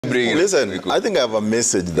Listen, I think I have a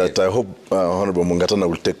message that I hope Honorable Mungatana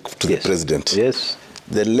will take to the president. Yes.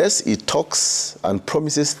 The less he talks and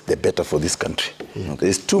promises, the better for this country.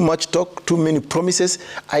 There's too much talk, too many promises.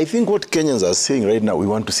 I think what Kenyans are saying right now, we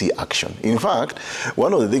want to see action. In fact,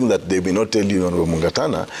 one of the things that they may not tell you, Honorable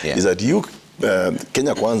Mungatana, is that you,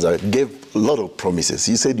 Kenya Kwanza, gave a lot of promises.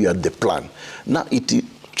 You said you had the plan. Now,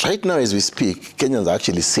 right now as we speak, Kenyans are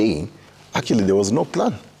actually saying, actually, there was no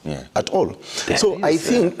plan. At all. So I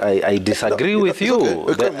think I disagree with you.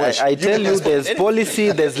 I tell you, there's policy,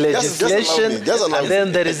 there's legislation, and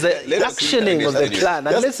then there is the actioning of the plan.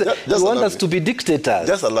 Unless you want us to be dictators,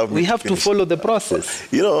 we have to follow the process.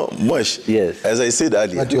 You know, Mosh, as I said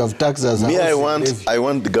earlier, but you have taxes. I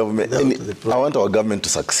want the government, I want our government to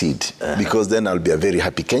succeed, because then I'll be a very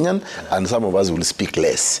happy Kenyan, and some of us will speak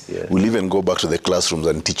less. We'll even go back to the classrooms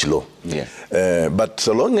and teach law. But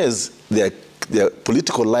so long as their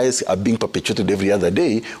political lies are being perpetuated every other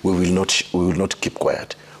day, we will not keep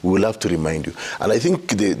quiet. We will have to remind you. And I think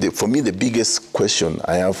for me the biggest question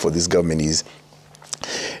I have for this government is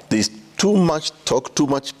there's too much talk, too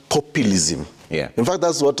much populism. In fact,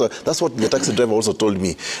 that's what the taxi driver also told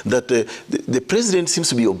me, that the president seems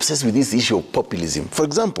to be obsessed with this issue of populism. For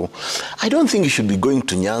example, I don't think you should be going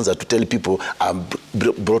to Nyanza to tell people I've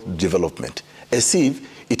brought development, as if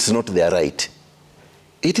it's not their right.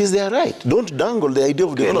 It is their right. Don't dangle the idea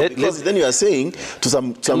of development, because then you are saying to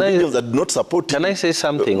some regions that do not support it. Can I say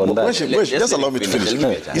something on that? Just allow me to finish.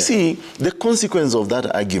 You see, the consequence of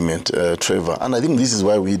that argument, Trevor, and I think this is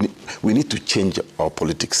why we need to change our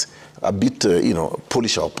politics a bit,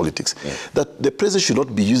 polish our politics, that the president should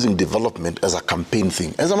not be using development as a campaign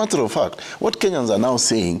thing. As a matter of fact, what Kenyans are now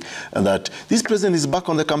saying, that this president is back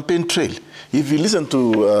on the campaign trail. If you listen to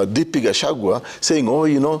DP Gachagua saying,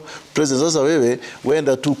 President sasa wewe,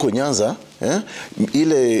 wenda tu Nyanza,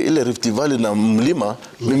 ile Rift Valley na mlima,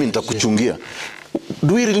 mimi nitakuchungia.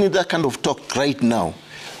 Do we really need that kind of talk right now?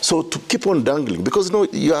 So to keep on dangling, because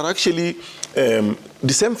you are actually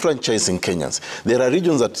disenfranchising Kenyans. There are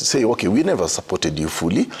regions that say, okay, we never supported you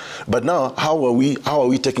fully, but now how are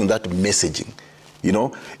we taking that messaging?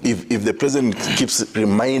 If the president keeps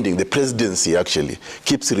reminding, the presidency actually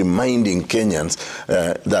keeps reminding Kenyans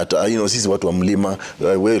that, this is what Mlima,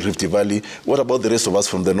 where Rift Valley, what about the rest of us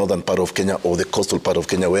from the northern part of Kenya or the coastal part of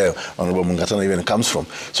Kenya where Honorable Mungatana even comes from?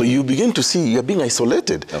 So you begin to see you're being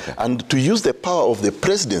isolated. And to use the power of the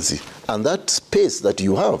presidency and that space that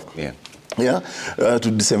you have,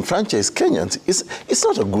 to disenfranchise Kenyans, it's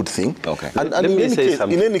not a good thing. And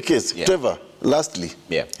in any case, Trevor, lastly,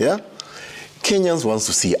 Kenyans wants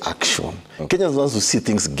to see action. Kenyans wants to see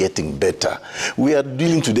things getting better. We are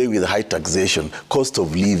dealing today with high taxation, cost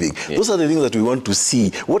of living. Those are the things that we want to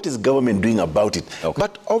see. What is government doing about it?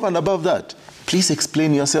 But over and above that, please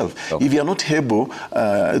explain yourself. If you are not able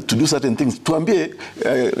to do certain things, tuambie,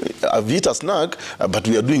 Vita snag, but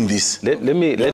we are doing this.